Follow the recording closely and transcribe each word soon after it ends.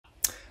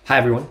Hi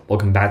everyone,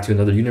 welcome back to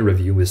another unit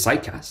review with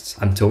PsychCasts.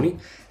 I'm Tony,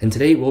 and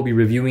today we'll be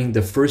reviewing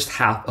the first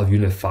half of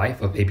Unit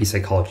 5 of AP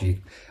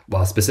Psychology,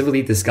 while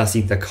specifically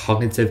discussing the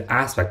cognitive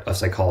aspect of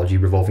psychology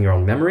revolving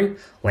around memory,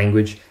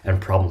 language,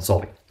 and problem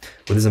solving.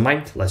 With this in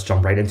mind, let's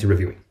jump right into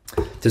reviewing.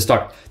 To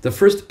start, the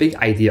first big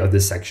idea of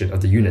this section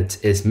of the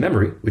unit is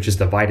memory, which is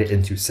divided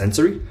into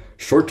sensory,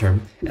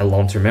 short-term, and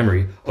long-term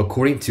memory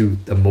according to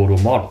the modal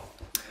model.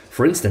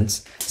 For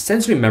instance,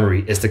 sensory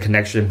memory is the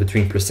connection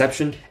between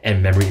perception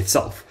and memory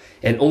itself,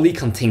 and only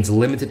contains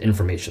limited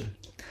information.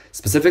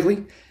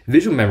 Specifically,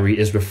 visual memory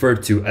is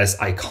referred to as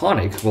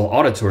iconic, while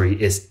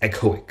auditory is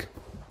echoic.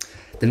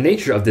 The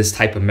nature of this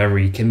type of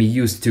memory can be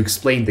used to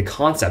explain the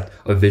concept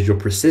of visual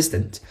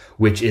persistent,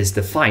 which is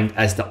defined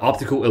as the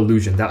optical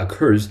illusion that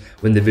occurs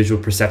when the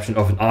visual perception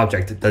of an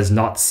object does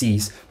not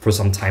cease for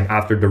some time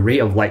after the ray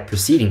of light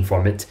proceeding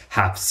from it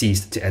have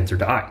ceased to enter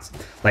the eyes.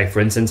 Like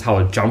for instance, how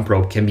a jump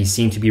rope can be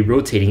seen to be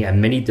rotating at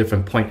many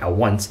different points at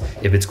once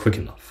if it's quick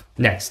enough.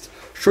 Next,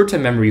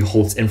 short-term memory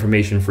holds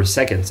information for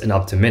seconds and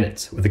up to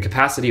minutes, with a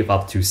capacity of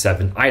up to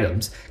 7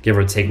 items, give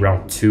or take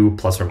around 2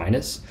 plus or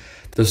minus.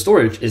 The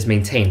storage is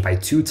maintained by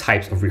two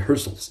types of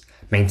rehearsals,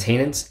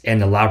 maintenance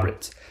and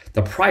elaborate.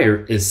 The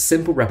prior is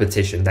simple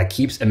repetition that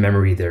keeps a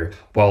memory there,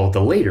 while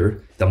the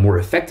later, the more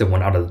effective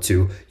one out of the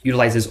two,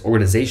 utilizes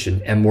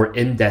organization and more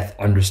in-depth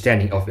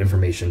understanding of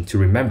information to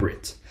remember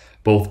it.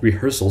 Both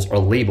rehearsals are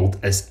labeled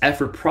as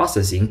effort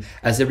processing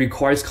as it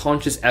requires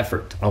conscious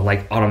effort,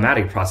 unlike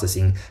automatic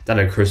processing that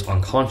occurs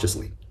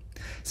unconsciously.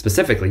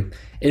 Specifically,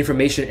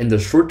 information in the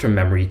short-term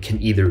memory can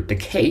either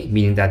decay,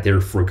 meaning that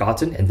they're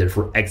forgotten and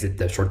therefore exit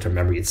the short-term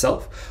memory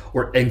itself,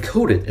 or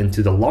encoded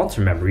into the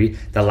long-term memory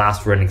that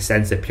lasts for an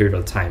extensive period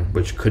of time,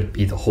 which could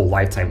be the whole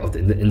lifetime of the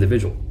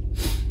individual.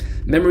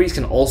 Memories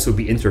can also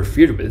be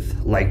interfered with,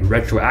 like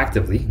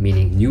retroactively,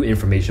 meaning new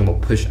information will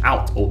push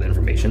out old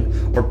information,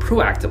 or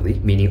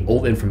proactively, meaning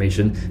old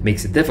information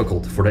makes it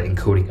difficult for the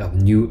encoding of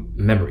new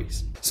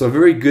memories. So a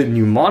very good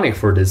mnemonic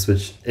for this,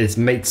 which is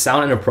may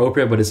sound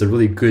inappropriate, but it's a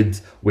really good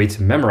way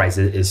to memorize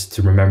it, is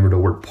to remember the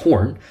word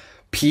porn.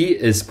 P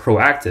is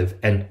proactive,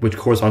 and which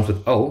corresponds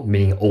with O,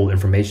 meaning old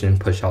information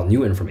push out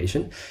new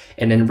information.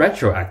 And then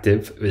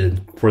retroactive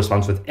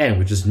corresponds with N,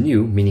 which is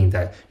new, meaning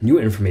that new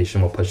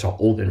information will push out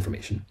old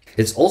information.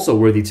 It's also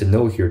worthy to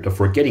know here the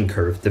forgetting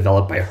curve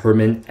developed by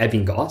Hermann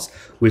Ebbinghaus,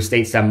 which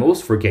states that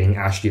most forgetting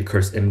actually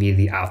occurs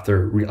immediately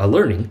after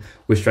learning,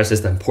 which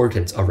stresses the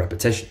importance of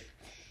repetition.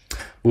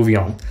 Moving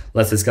on,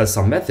 let's discuss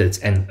some methods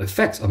and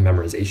effects of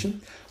memorization.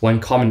 One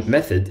common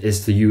method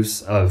is the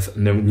use of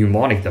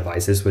mnemonic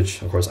devices,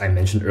 which of course I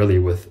mentioned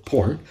earlier with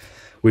porn,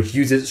 which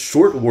uses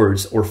short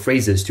words or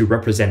phrases to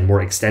represent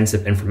more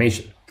extensive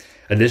information.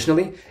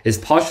 Additionally, it's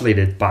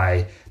postulated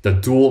by the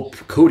dual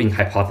coding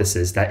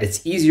hypothesis that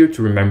it's easier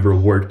to remember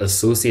word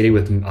associated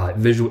with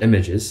visual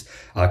images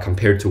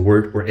compared to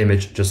word or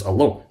image just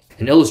alone.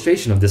 An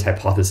illustration of this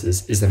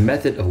hypothesis is the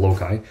method of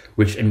loci,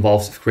 which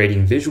involves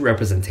creating visual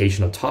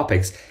representation of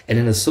topics and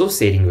then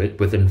associating it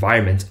with the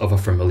environment of a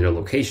familiar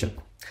location.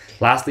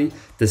 Lastly,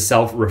 the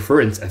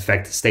self-reference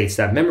effect states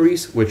that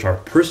memories which are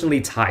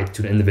personally tied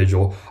to the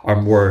individual are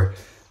more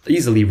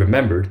easily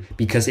remembered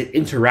because it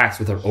interacts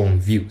with our own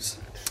views.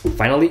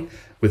 Finally,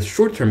 with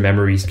short-term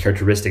memories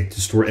characteristic to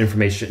store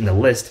information in a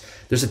list,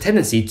 there's a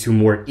tendency to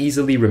more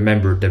easily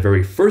remember the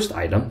very first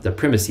item, the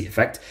primacy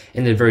effect,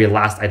 and the very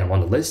last item on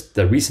the list,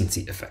 the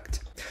recency effect.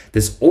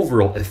 This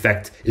overall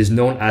effect is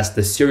known as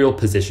the serial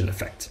position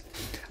effect.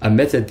 A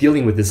method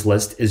dealing with this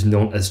list is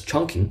known as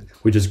chunking,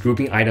 which is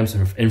grouping items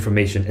of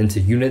information into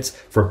units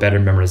for better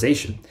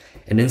memorization.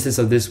 An instance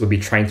of this would be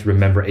trying to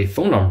remember a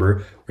phone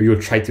number, where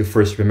you'll try to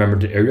first remember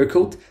the area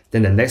code,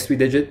 then the next 3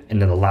 digit,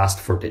 and then the last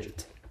 4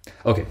 digit.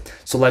 Okay,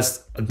 so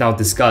let's now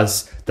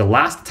discuss the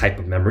last type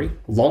of memory,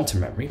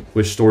 long-term memory,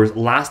 which stores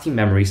lasting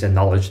memories and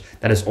knowledge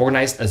that is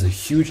organized as a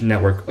huge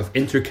network of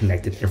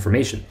interconnected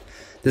information.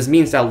 This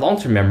means that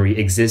long-term memory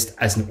exists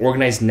as an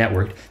organized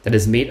network that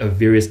is made of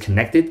various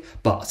connected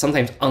but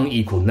sometimes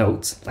unequal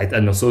nodes, like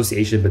an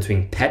association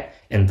between pet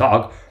and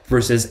dog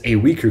versus a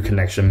weaker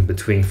connection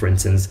between, for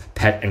instance,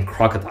 pet and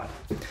crocodile.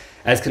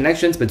 As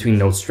connections between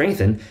nodes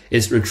strengthen,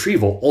 its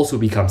retrieval also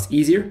becomes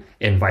easier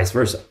and vice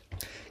versa.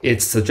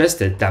 It's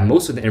suggested that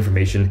most of the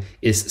information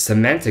is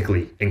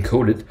semantically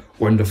encoded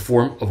or in the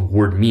form of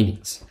word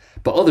meanings,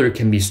 but other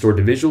can be stored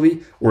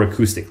visually or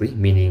acoustically,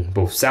 meaning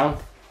both sound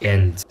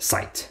and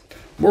sight.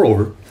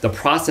 Moreover, the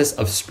process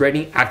of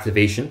spreading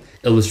activation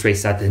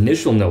illustrates that the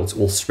initial nodes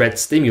will spread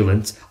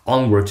stimulants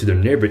onward to their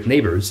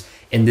neighbors,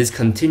 and this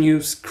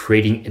continues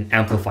creating an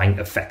amplifying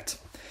effect.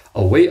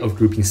 A way of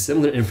grouping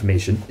similar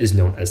information is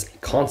known as a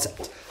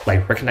concept,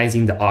 like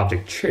recognizing the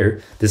object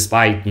chair,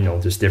 despite,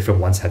 there's different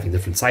ones having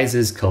different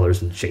sizes,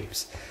 colors, and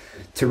shapes.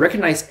 To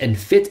recognize and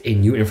fit a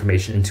new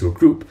information into a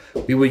group,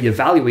 we will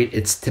evaluate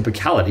its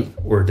typicality,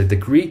 or the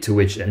degree to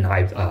which an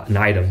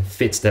item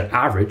fits the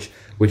average,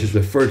 which is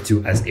referred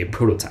to as a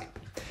prototype.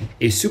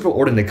 A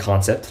superordinate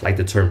concept, like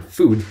the term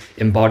food,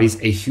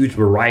 embodies a huge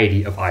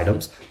variety of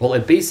items, while a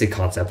basic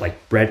concept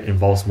like bread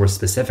involves more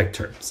specific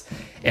terms.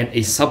 and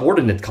a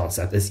subordinate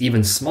concept is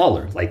even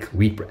smaller, like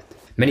wheat bread.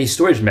 Many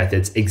storage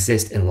methods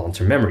exist in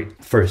long-term memory.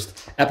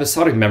 First,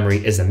 episodic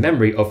memory is a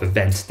memory of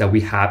events that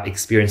we have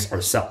experienced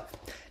ourselves.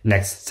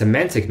 Next,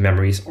 semantic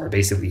memories are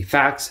basically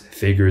facts,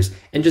 figures,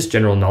 and just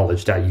general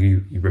knowledge that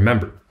you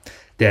remember.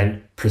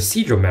 Then,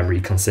 procedural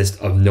memory consists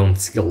of known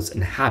skills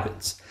and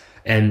habits.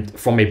 And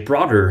from a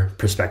broader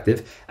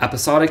perspective,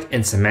 episodic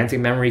and semantic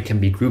memory can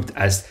be grouped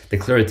as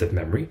declarative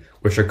memory,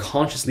 which are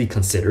consciously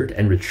considered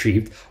and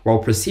retrieved,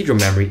 while procedural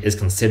memory is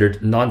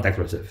considered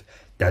non-declarative,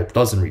 that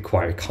doesn't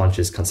require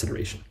conscious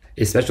consideration.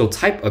 A special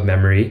type of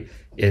memory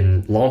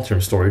in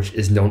long-term storage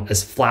is known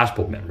as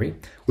flashbulb memory,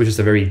 which is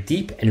a very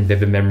deep and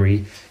vivid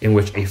memory in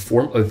which a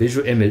form of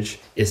visual image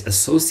is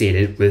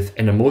associated with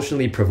an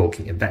emotionally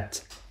provoking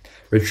event.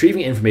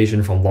 Retrieving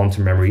information from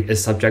long-term memory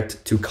is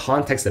subject to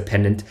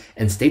context-dependent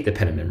and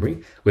state-dependent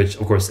memory, which,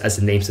 of course, as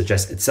the name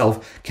suggests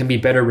itself, can be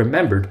better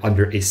remembered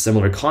under a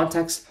similar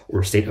context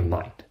or state of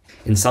mind.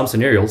 In some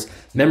scenarios,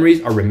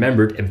 memories are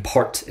remembered in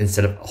part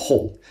instead of a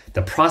whole.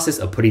 The process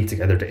of putting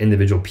together the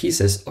individual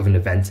pieces of an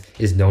event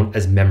is known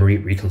as memory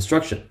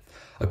reconstruction.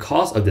 A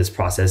cause of this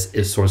process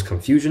is source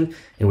confusion,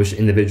 in which the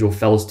individual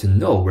fails to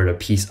know where the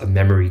piece of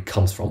memory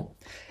comes from.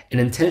 An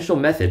intentional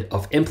method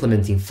of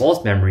implementing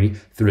false memory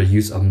through the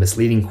use of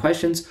misleading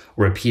questions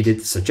or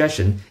repeated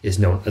suggestion is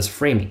known as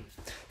framing.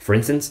 For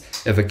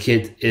instance, if a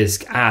kid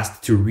is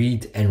asked to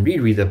read and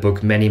reread a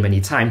book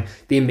many times,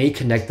 they may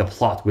connect the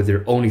plot with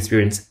their own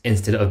experience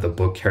instead of the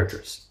book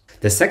characters.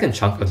 The second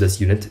chunk of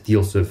this unit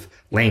deals with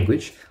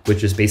language,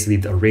 which is basically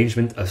the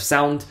arrangement of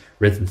sound,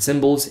 written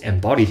symbols,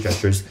 and body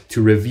gestures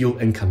to reveal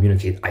and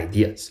communicate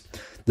ideas.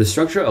 The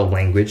structure of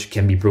language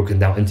can be broken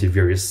down into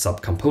various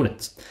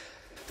subcomponents.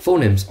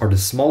 Phonemes are the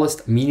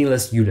smallest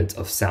meaningless unit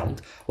of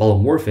sound, while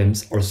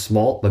morphemes are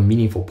small but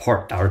meaningful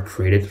parts that are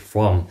created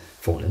from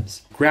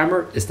phonemes.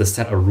 Grammar is the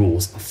set of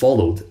rules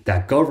followed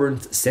that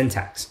governs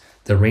syntax,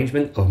 the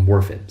arrangement of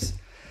morphemes.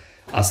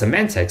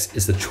 Semantics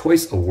is the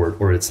choice of word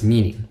or its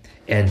meaning,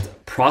 and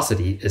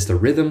prosody is the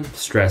rhythm,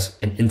 stress,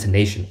 and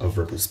intonation of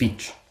verbal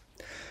speech.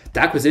 The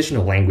acquisition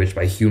of language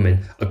by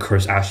human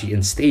occurs actually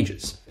in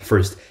stages.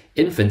 First,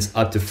 infants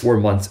up to 4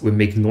 months would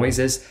make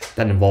noises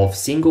that involve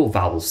single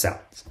vowel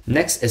sounds.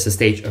 Next is the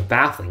stage of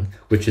baffling,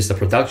 which is the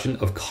production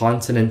of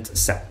consonant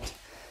sound.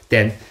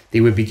 Then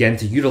they would begin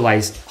to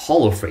utilize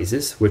hollow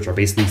phrases, which are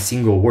basically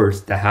single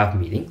words that have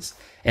meanings.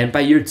 And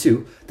by year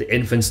 2, the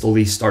infants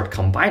slowly start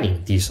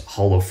combining these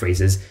hollow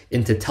phrases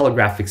into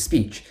telegraphic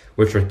speech,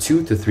 which are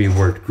 2 to 3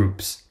 word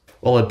groups.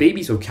 While a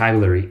baby's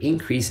vocabulary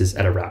increases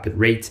at a rapid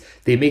rate,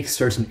 they make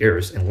certain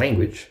errors in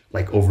language,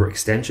 like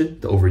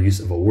overextension, the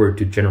overuse of a word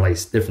to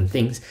generalize different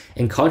things,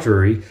 and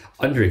contrary,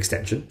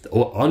 underextension, the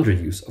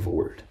underuse of a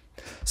word.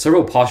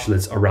 Several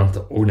postulates around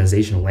the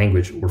organization of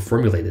language were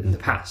formulated in the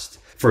past.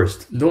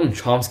 First, Noam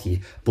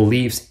Chomsky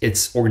believes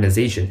its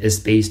organization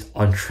is based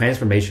on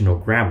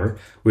transformational grammar,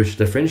 which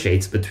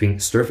differentiates between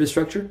surface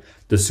structure,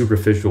 the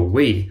superficial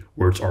way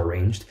words are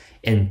arranged,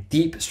 and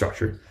deep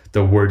structure,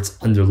 the word's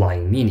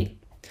underlying meaning.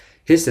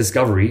 His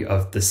discovery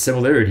of the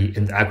similarity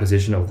in the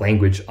acquisition of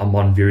language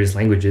among various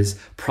languages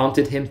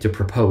prompted him to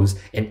propose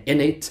an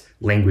innate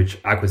language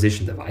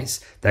acquisition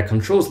device that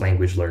controls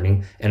language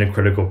learning in a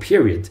critical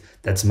period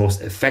that's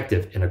most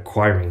effective in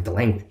acquiring the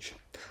language.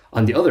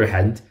 On the other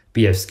hand,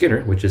 B.F.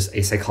 Skinner, which is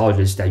a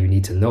psychologist that you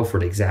need to know for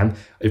the exam,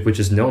 which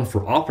is known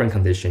for operant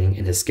conditioning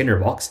in his Skinner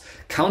box,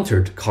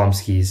 countered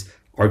Chomsky's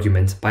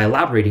argument by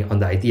elaborating on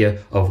the idea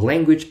of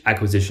language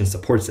acquisition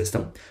support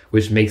system,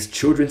 which makes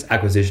children's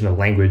acquisition of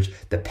language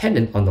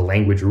dependent on the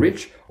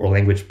language-rich or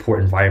language-poor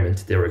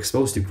environment they were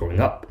exposed to growing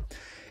up.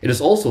 It is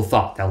also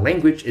thought that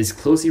language is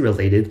closely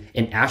related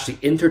and actually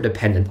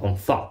interdependent on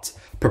thought.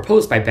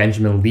 Proposed by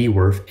Benjamin Lee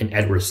Wirth and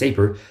Edward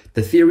Sapir,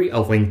 the theory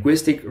of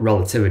linguistic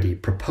relativity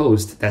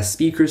proposed that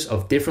speakers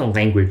of different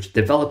language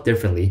develop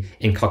differently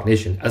in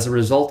cognition as a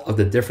result of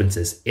the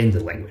differences in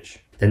the language.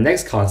 The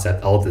next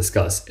concept I'll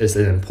discuss is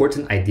an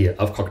important idea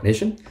of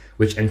cognition,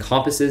 which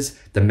encompasses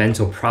the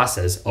mental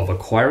process of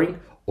acquiring,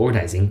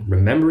 organizing,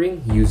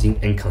 remembering, using,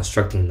 and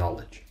constructing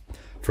knowledge.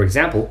 For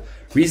example,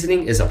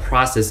 reasoning is a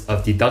process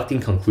of deducting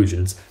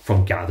conclusions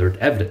from gathered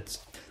evidence.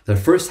 The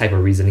first type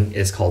of reasoning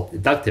is called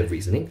deductive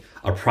reasoning,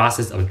 a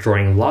process of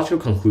drawing logical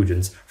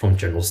conclusions from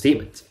general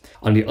statements.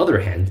 On the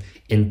other hand,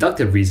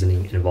 inductive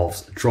reasoning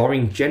involves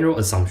drawing general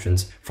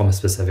assumptions from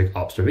specific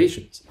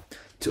observations.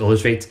 To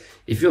illustrate,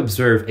 if you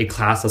observe a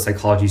class of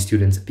psychology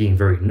students being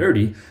very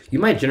nerdy, you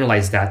might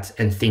generalize that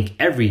and think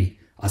every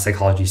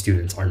psychology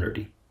students are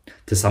nerdy.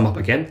 To sum up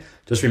again,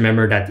 just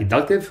remember that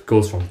deductive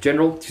goes from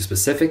general to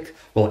specific,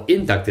 while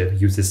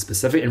inductive uses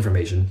specific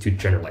information to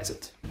generalize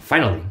it.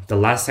 Finally, the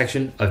last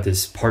section of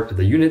this part of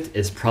the unit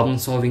is problem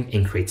solving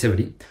and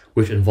creativity,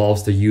 which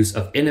involves the use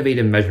of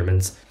innovative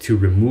measurements to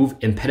remove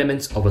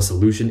impediments of a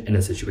solution in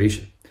a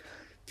situation.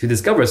 To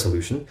discover a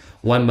solution,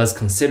 one must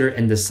consider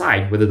and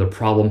decide whether the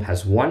problem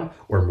has one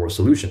or more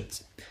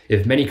solutions.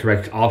 If many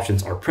correct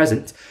options are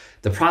present,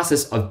 the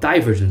process of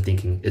divergent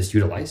thinking is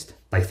utilized,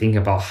 like thinking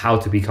about how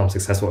to become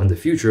successful in the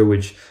future,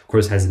 which of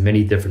course has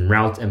many different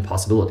routes and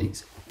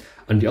possibilities.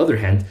 On the other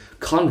hand,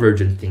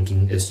 convergent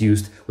thinking is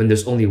used when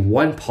there's only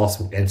one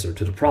possible answer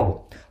to the problem,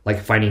 like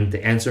finding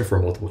the answer for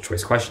a multiple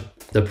choice question.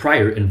 The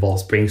prior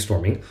involves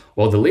brainstorming,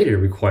 while the later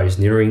requires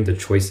narrowing the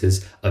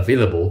choices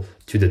available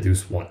to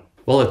deduce one.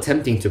 While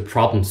attempting to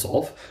problem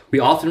solve, we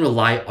often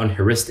rely on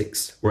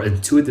heuristics, or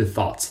intuitive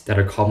thoughts that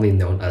are commonly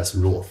known as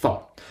rule of thumb.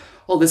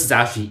 While this is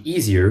actually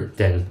easier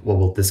than what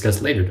we'll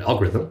discuss later, the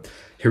algorithm,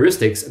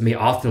 heuristics may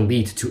often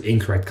lead to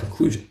incorrect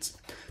conclusions.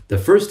 The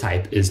first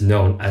type is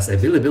known as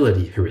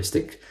availability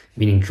heuristic,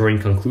 meaning drawing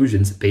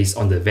conclusions based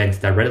on the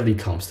event that readily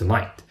comes to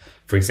mind.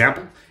 For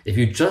example, if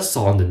you just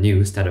saw on the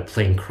news that a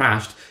plane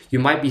crashed, you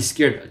might be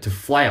scared to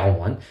fly on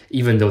one,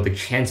 even though the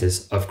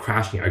chances of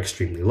crashing are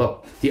extremely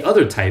low. The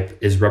other type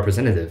is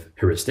representative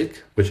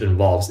heuristic, which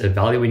involves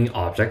evaluating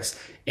objects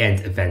and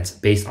events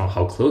based on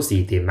how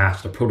closely they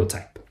match the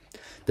prototype.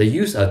 The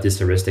use of this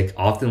heuristic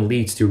often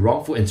leads to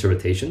wrongful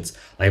interpretations,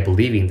 like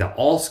believing that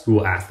all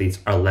school athletes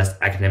are less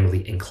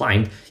academically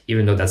inclined,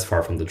 even though that's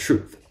far from the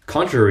truth.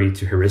 Contrary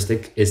to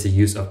heuristic is the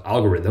use of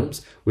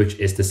algorithms, which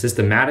is the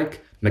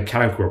systematic,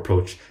 mechanical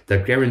approach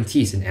that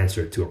guarantees an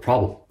answer to a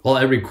problem. While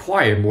it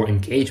requires more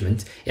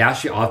engagement, it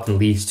actually often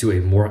leads to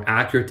a more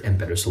accurate and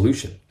better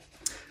solution.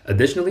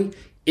 Additionally,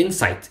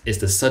 insight is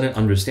the sudden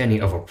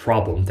understanding of a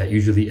problem that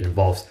usually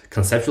involves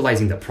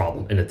conceptualizing the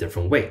problem in a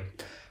different way.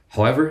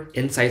 However,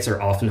 insights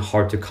are often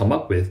hard to come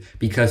up with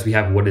because we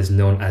have what is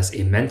known as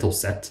a mental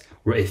set,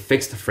 or a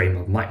fixed frame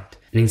of mind.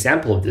 An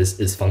example of this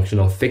is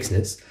functional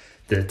fixedness,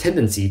 the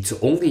tendency to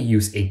only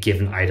use a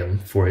given item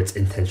for its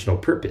intentional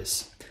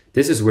purpose.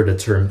 This is where the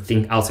term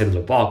think outside of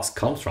the box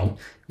comes from,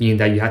 meaning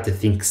that you have to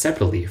think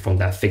separately from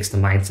that fixed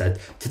mindset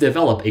to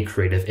develop a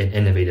creative and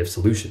innovative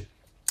solution.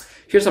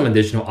 Here's some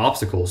additional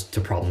obstacles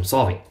to problem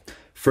solving.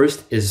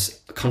 First is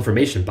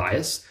confirmation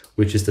bias,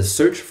 which is the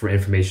search for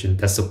information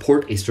that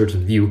support a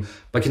certain view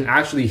but can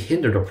actually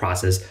hinder the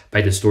process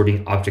by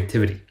distorting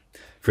objectivity.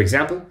 For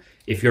example,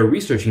 if you're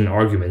researching an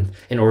argument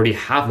and already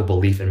have a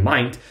belief in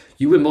mind,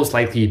 you would most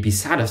likely be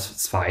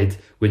satisfied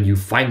when you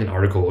find an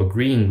article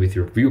agreeing with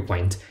your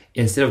viewpoint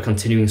instead of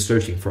continuing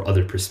searching for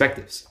other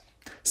perspectives.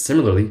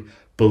 Similarly,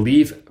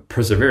 belief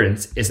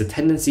perseverance is a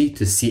tendency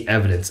to see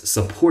evidence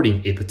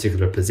supporting a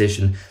particular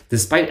position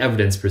despite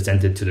evidence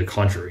presented to the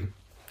contrary.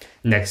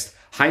 Next,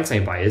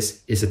 hindsight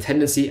bias is a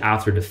tendency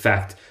after the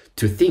fact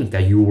to think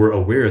that you were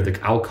aware of the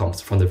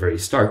outcomes from the very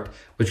start,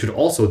 which could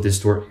also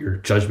distort your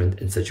judgment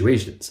in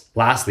situations.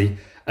 Lastly,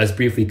 as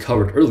briefly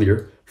covered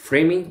earlier,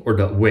 framing, or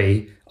the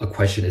way a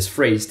question is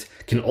phrased,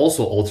 can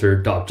also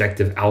alter the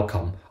objective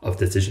outcome of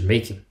decision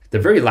making. The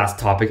very last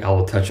topic I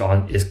will touch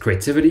on is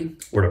creativity,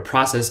 or the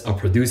process of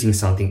producing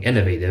something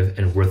innovative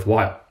and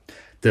worthwhile.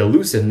 The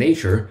elusive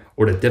nature,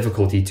 or the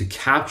difficulty to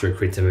capture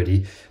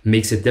creativity,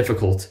 makes it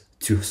difficult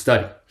to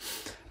study.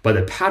 But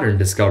the pattern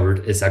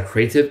discovered is that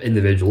creative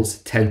individuals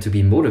tend to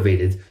be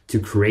motivated to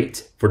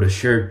create for the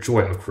shared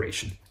joy of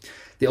creation.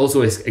 They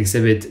also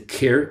exhibit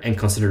care and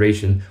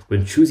consideration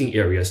when choosing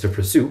areas to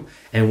pursue,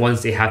 and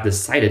once they have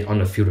decided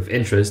on a field of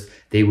interest,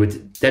 they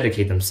would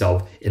dedicate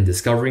themselves in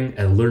discovering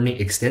and learning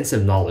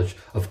extensive knowledge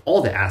of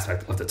all the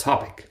aspects of the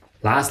topic.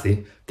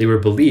 Lastly, they were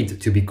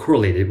believed to be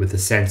correlated with a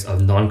sense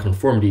of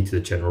non-conformity to the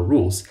general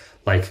rules,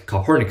 like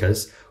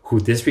Copernicus, who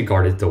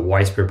disregarded the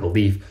widespread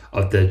belief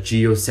of the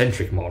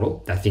geocentric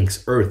model that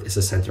thinks Earth is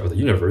the center of the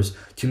universe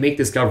to make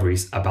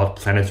discoveries about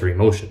planetary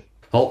motion.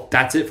 Well,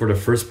 that's it for the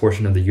first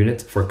portion of the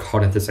unit for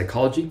cognitive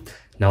psychology.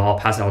 Now I'll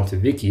pass it on to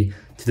Vicky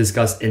to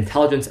discuss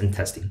intelligence and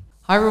testing.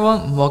 Hi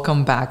everyone,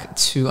 welcome back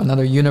to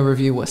another unit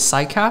review with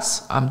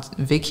PsychCasts. I'm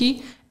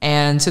Vicky,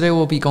 and today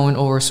we'll be going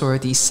over sort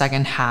of the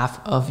second half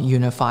of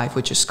Unit 5,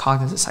 which is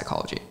cognitive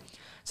psychology.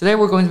 Today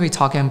we're going to be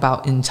talking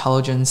about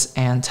intelligence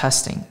and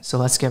testing, so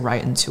let's get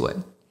right into it.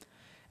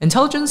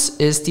 Intelligence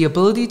is the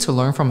ability to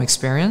learn from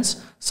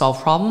experience,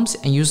 solve problems,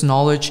 and use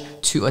knowledge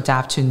to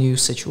adapt to new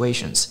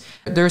situations.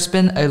 There's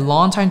been a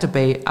long time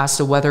debate as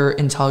to whether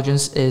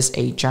intelligence is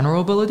a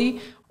general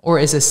ability or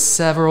is it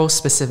several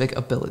specific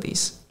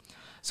abilities.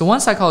 So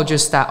one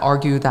psychologist that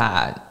argued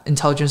that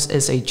intelligence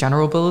is a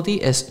general ability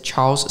is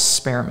Charles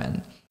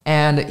Spearman.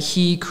 And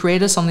he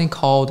created something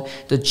called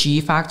the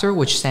G factor,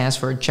 which stands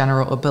for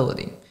general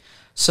ability.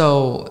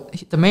 So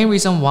the main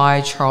reason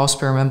why Charles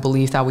Spearman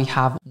believed that we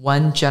have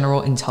one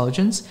general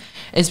intelligence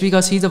is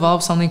because he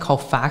developed something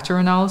called factor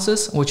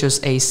analysis, which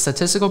is a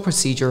statistical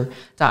procedure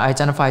that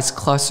identifies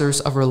clusters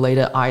of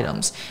related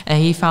items.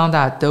 And he found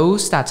that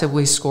those that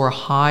typically score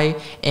high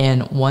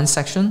in one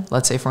section,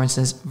 let's say for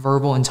instance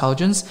verbal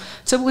intelligence,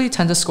 typically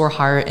tend to score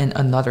higher in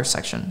another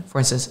section, for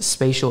instance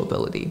spatial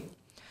ability.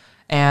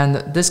 And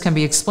this can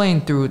be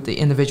explained through the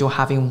individual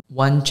having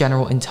one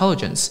general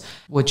intelligence,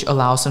 which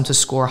allows them to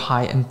score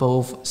high in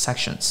both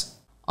sections.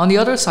 On the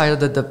other side of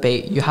the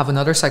debate, you have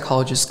another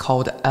psychologist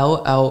called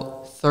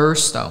L.L.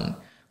 Thurstone,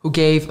 who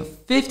gave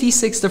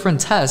 56 different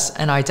tests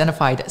and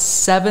identified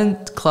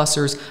 7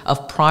 clusters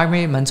of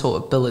primary mental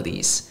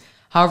abilities.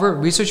 However,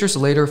 researchers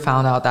later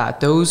found out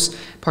that those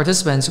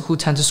participants who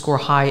tend to score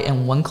high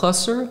in one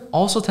cluster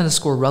also tend to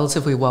score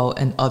relatively well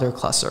in other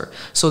cluster.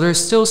 So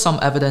there's still some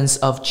evidence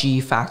of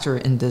G factor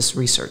in this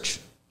research.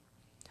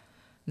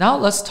 Now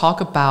let's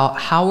talk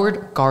about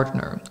Howard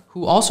Gardner,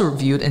 who also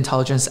reviewed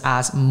intelligence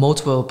as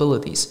multiple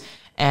abilities.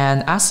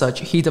 And as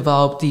such, he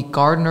developed the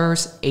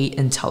Gardner's 8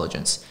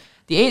 intelligence.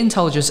 The 8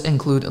 intelligence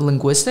include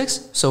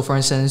linguistics, so for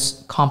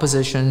instance,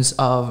 compositions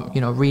of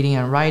reading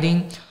and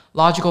writing,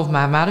 logical,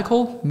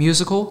 mathematical,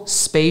 musical,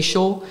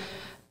 spatial,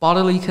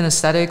 bodily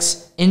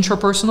kinesthetics,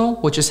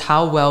 intrapersonal, which is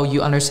how well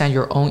you understand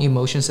your own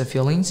emotions and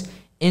feelings,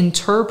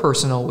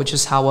 interpersonal, which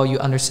is how well you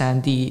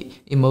understand the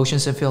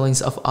emotions and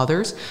feelings of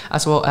others,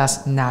 as well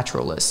as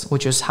naturalist,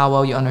 which is how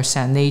well you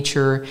understand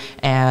nature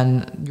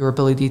and your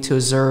ability to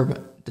observe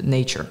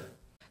nature.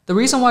 The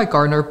reason why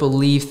Gardner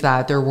believed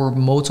that there were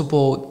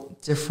multiple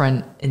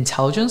different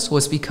intelligence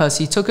was because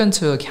he took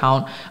into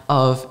account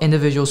of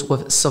individuals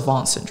with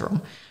savant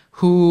syndrome,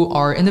 who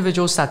are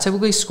individuals that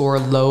typically score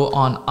low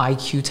on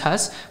IQ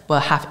tests,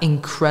 but have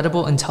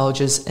incredible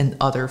intelligence in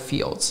other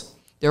fields.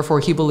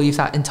 Therefore, he believed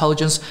that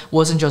intelligence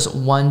wasn't just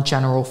one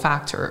general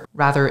factor,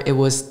 rather it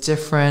was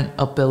different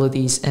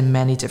abilities in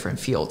many different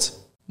fields.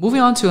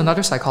 Moving on to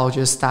another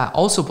psychologist that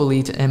also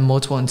believed in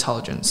multiple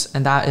intelligence,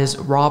 and that is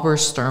Robert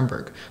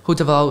Sternberg, who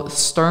developed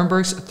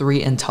Sternberg's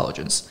 3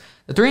 intelligence.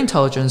 The 3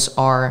 intelligence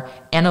are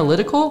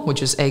analytical,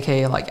 which is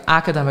aka like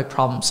academic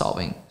problem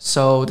solving.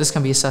 So this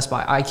can be assessed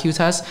by IQ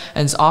tests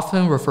and is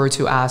often referred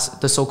to as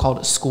the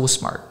so-called school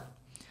smart.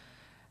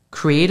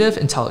 Creative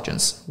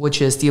intelligence,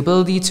 which is the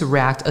ability to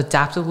react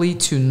adaptively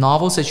to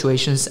novel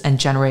situations and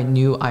generate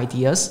new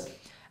ideas.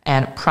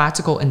 And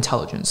practical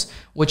intelligence,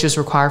 which is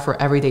required for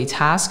everyday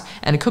tasks,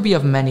 and it could be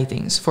of many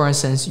things. For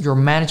instance, your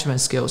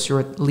management skills,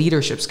 your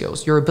leadership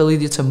skills, your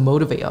ability to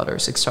motivate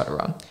others,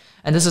 etc.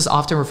 And this is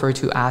often referred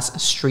to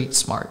as street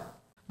smart.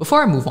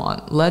 Before I move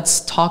on,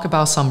 let's talk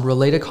about some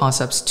related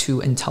concepts to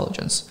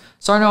intelligence.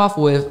 Starting off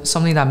with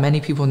something that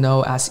many people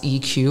know as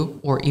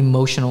EQ, or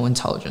emotional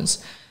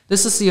intelligence.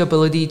 This is the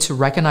ability to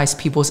recognize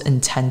people's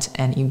intent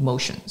and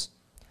emotions.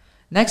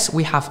 Next,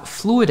 we have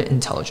fluid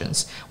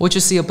intelligence, which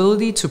is the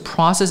ability to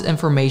process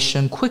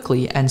information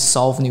quickly and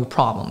solve new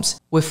problems.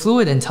 With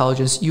fluid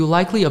intelligence, you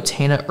likely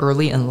obtain it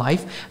early in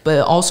life, but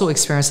it also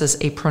experiences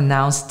a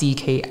pronounced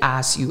decay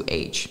as you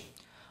age.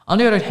 On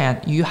the other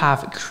hand, you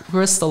have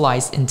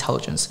crystallized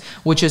intelligence,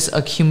 which is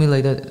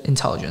accumulated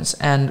intelligence,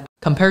 and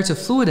compared to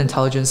fluid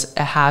intelligence, it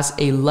has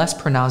a less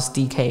pronounced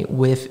decay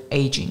with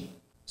aging.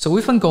 So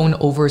we've been going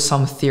over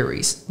some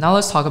theories. Now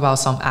let's talk about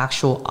some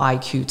actual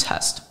IQ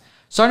tests.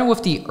 Starting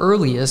with the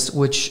earliest,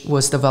 which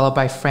was developed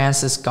by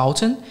Francis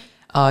Galton,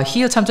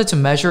 he attempted to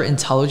measure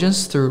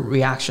intelligence through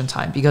reaction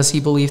time because he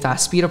believed that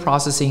speed of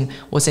processing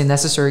was a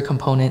necessary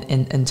component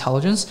in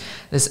intelligence.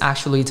 This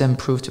actually didn't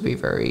prove to be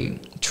very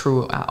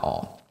true at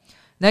all.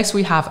 Next,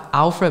 we have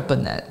Alfred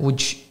Binet,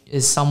 which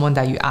is someone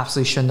that you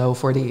absolutely should know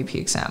for the AP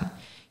exam.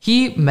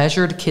 He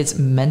measured kids'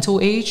 mental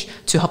age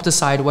to help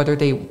decide whether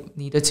they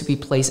needed to be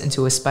placed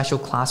into a special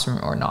classroom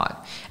or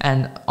not.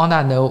 And on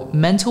that note,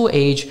 mental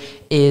age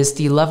is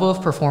the level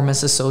of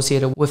performance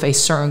associated with a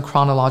certain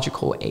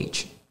chronological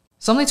age.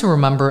 Something to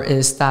remember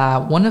is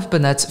that one of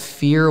Binet's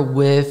fear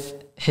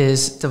with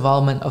his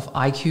development of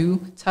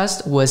IQ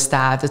test was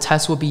that the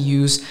test would be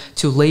used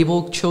to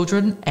label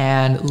children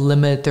and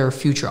limit their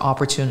future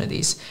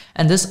opportunities.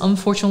 And this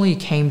unfortunately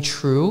came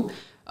true.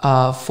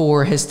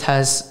 For his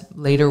test,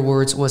 later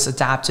words was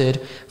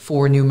adapted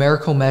for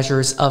numerical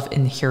measures of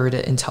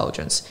inherited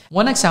intelligence.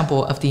 One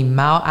example of the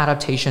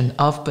maladaptation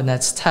of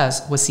Binet's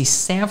test was the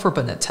Stanford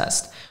Binet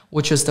test,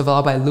 which was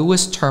developed by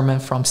Lewis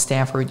Terman from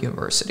Stanford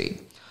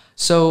University.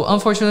 So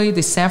unfortunately,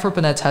 the Stanford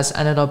Binet test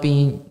ended up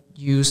being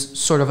used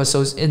sort of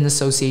in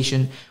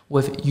association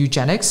with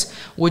eugenics,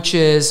 which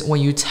is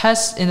when you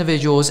test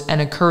individuals and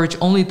encourage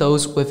only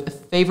those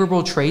with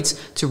favorable traits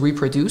to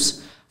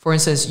reproduce. For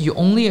instance, you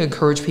only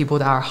encourage people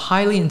that are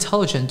highly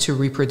intelligent to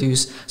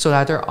reproduce so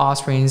that their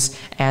offsprings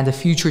and the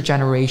future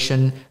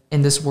generation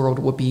in this world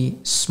would be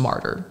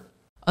smarter.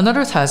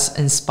 Another test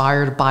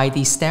inspired by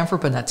the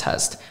Stanford Binet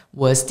test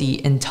was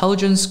the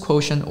intelligence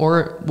quotient,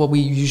 or what we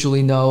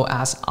usually know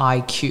as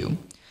IQ.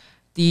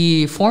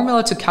 The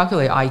formula to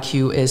calculate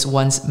IQ is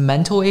one's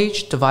mental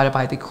age divided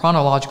by the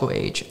chronological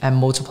age and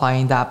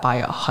multiplying that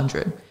by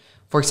 100.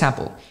 For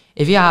example,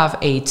 if you have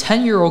a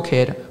 10-year-old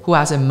kid who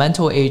has a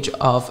mental age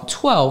of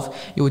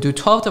 12, you would do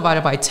 12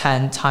 divided by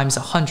 10 times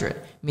 100,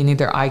 meaning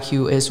their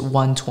IQ is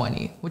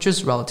 120, which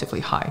is relatively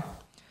high.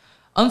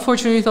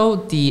 Unfortunately though,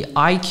 the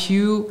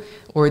IQ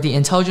or the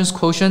intelligence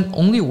quotient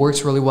only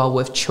works really well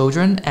with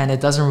children, and it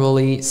doesn't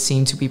really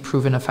seem to be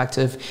proven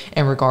effective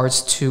in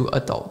regards to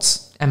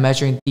adults and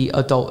measuring the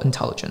adult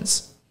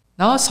intelligence.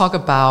 Now let's talk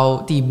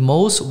about the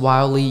most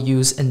widely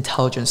used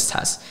intelligence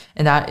test,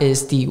 and that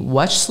is the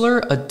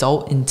Wechsler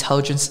Adult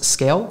Intelligence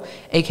Scale,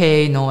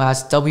 aka known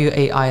as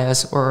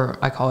WAIS, or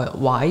I call it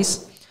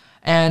WISE.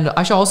 And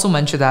I should also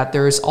mention that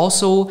there is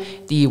also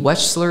the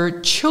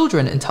Wechsler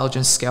Children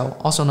Intelligence Scale,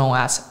 also known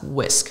as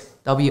WISC,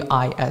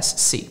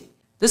 WISC.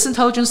 This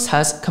intelligence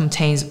test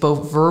contains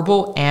both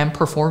verbal and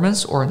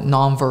performance or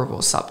nonverbal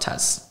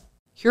subtests.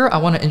 Here, I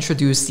want to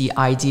introduce the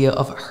idea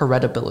of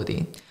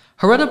heritability.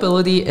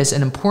 Heritability is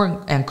an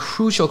important and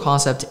crucial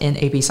concept in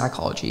AP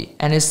psychology,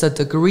 and is the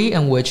degree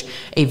in which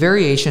a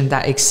variation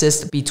that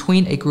exists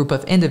between a group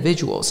of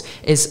individuals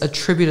is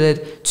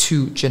attributed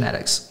to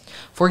genetics.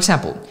 For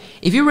example,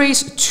 if you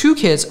raise two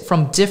kids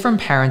from different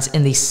parents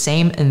in the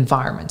same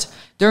environment,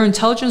 their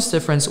intelligence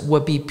difference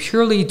would be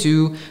purely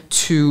due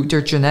to their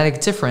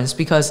genetic difference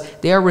because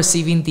they are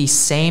receiving the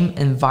same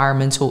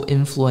environmental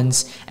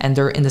influence and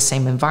they're in the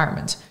same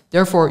environment.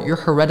 Therefore, your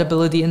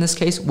heritability in this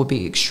case would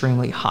be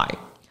extremely high.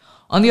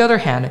 On the other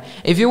hand,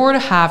 if you were to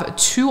have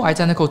two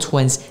identical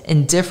twins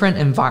in different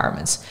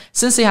environments,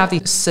 since they have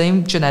the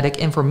same genetic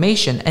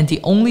information and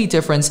the only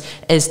difference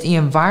is the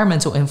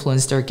environmental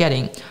influence they're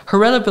getting,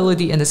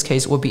 heritability in this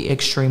case would be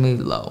extremely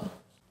low.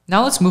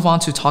 Now let's move on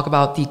to talk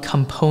about the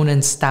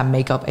components that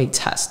make up a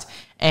test.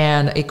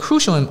 And a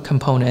crucial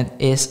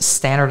component is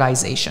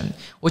standardization,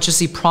 which is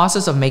the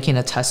process of making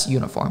a test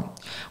uniform.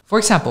 For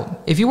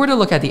example, if you were to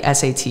look at the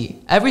SAT,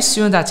 every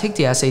student that takes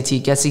the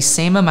SAT gets the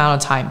same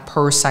amount of time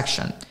per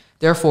section.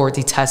 Therefore,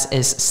 the test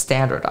is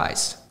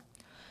standardized.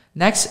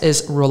 Next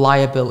is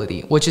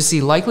reliability, which is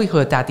the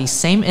likelihood that the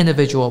same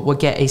individual would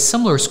get a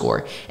similar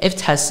score if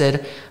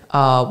tested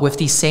with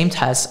the same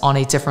test on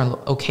a different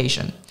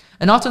occasion.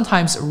 And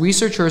oftentimes,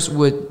 researchers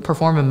would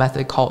perform a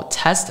method called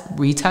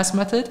test-retest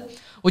method,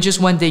 which is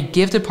when they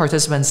give the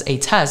participants a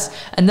test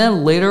and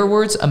then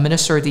laterwards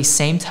administer the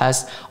same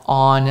test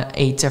on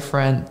a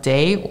different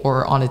day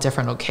or on a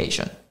different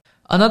occasion.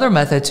 Another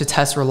method to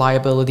test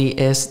reliability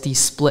is the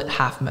split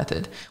half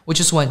method,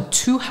 which is when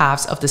two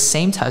halves of the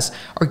same test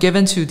are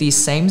given to the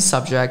same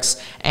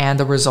subjects and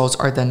the results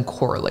are then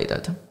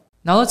correlated.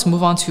 Now let's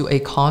move on to a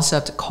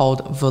concept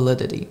called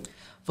validity.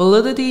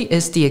 Validity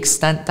is the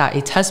extent that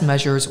a test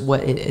measures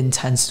what it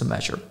intends to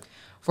measure.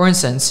 For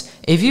instance,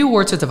 if you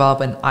were to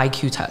develop an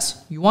IQ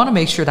test, you want to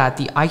make sure that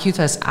the IQ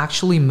test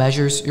actually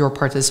measures your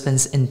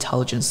participants'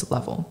 intelligence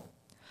level.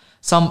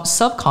 Some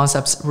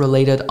sub-concepts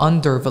related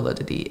under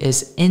validity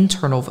is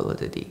internal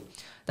validity.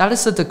 That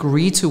is the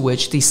degree to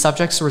which the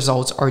subject's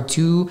results are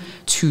due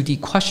to the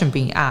question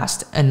being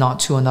asked and not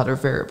to another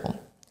variable.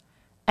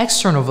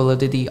 External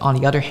validity, on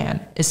the other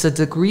hand, is the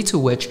degree to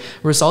which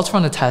results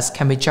from the test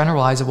can be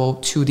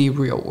generalizable to the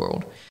real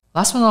world.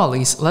 Last but not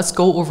least, let's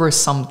go over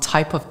some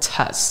type of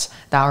tests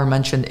that are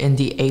mentioned in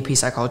the AP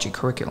Psychology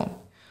curriculum.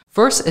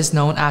 First is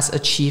known as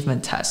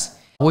achievement tests,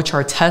 which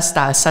are tests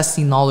that assess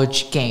the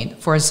knowledge gained.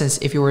 For instance,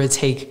 if you were to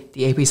take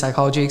the AP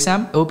Psychology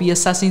exam, it will be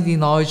assessing the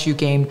knowledge you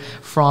gained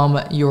from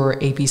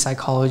your AP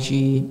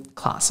Psychology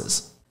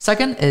classes.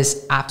 Second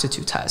is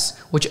aptitude tests,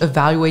 which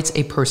evaluates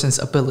a person's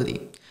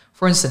ability.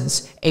 For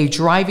instance, a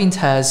driving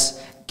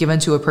test given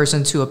to a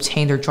person to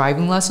obtain their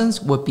driving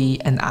lessons would be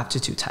an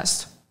aptitude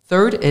test.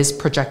 Third is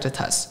projective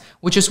tests,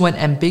 which is when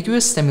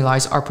ambiguous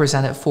stimuli are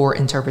presented for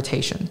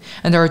interpretation.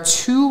 And there are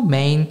two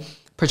main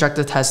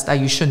projective tests that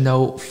you should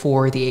know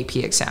for the AP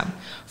exam.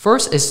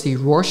 First is the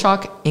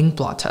Rorschach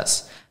inkblot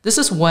test. This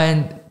is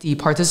when the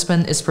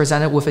participant is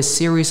presented with a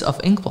series of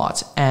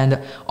inkblots and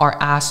are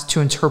asked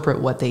to interpret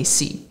what they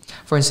see.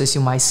 For instance,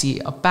 you might see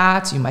a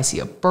bat, you might see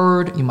a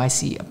bird, you might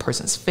see a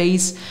person's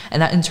face,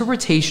 and that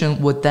interpretation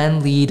would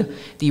then lead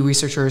the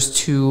researchers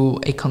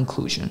to a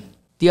conclusion.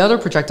 The other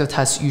projective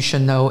test you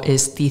should know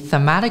is the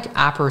thematic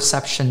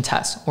apperception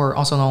test, or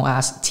also known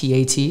as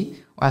TAT,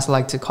 or as I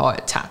like to call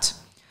it, TAT.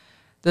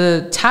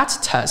 The TAT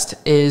test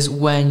is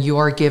when you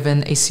are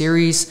given a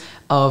series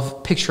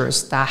of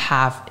pictures that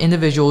have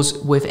individuals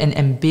with an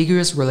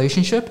ambiguous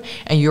relationship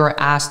and you are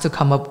asked to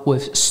come up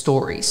with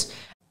stories.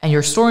 And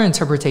your story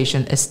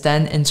interpretation is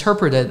then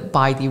interpreted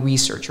by the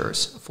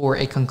researchers for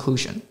a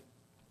conclusion.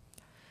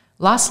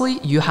 Lastly,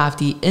 you have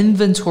the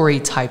inventory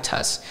type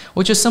test,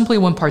 which is simply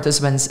when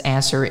participants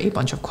answer a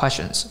bunch of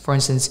questions. For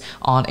instance,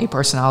 on a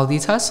personality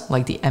test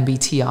like the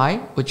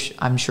MBTI, which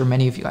I'm sure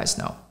many of you guys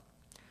know.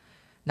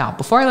 Now,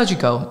 before I let you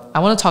go, I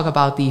want to talk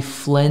about the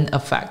Flynn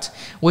effect,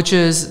 which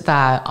is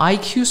that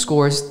IQ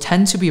scores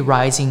tend to be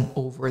rising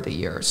over the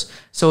years.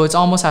 So it's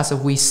almost as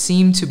if we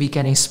seem to be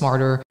getting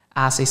smarter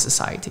as a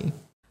society.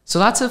 So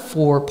that's it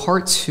for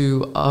part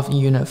 2 of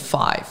Unit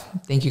 5.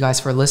 Thank you guys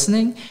for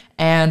listening.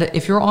 And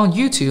if you're on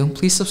YouTube,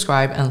 please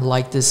subscribe and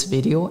like this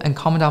video and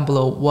comment down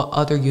below what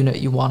other unit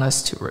you want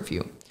us to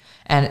review.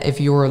 And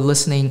if you're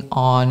listening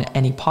on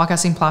any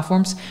podcasting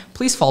platforms,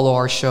 please follow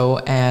our show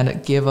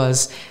and give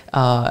us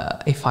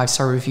a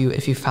 5-star review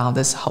if you found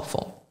this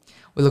helpful.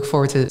 We look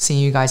forward to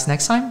seeing you guys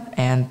next time,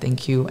 and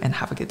thank you and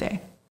have a good day.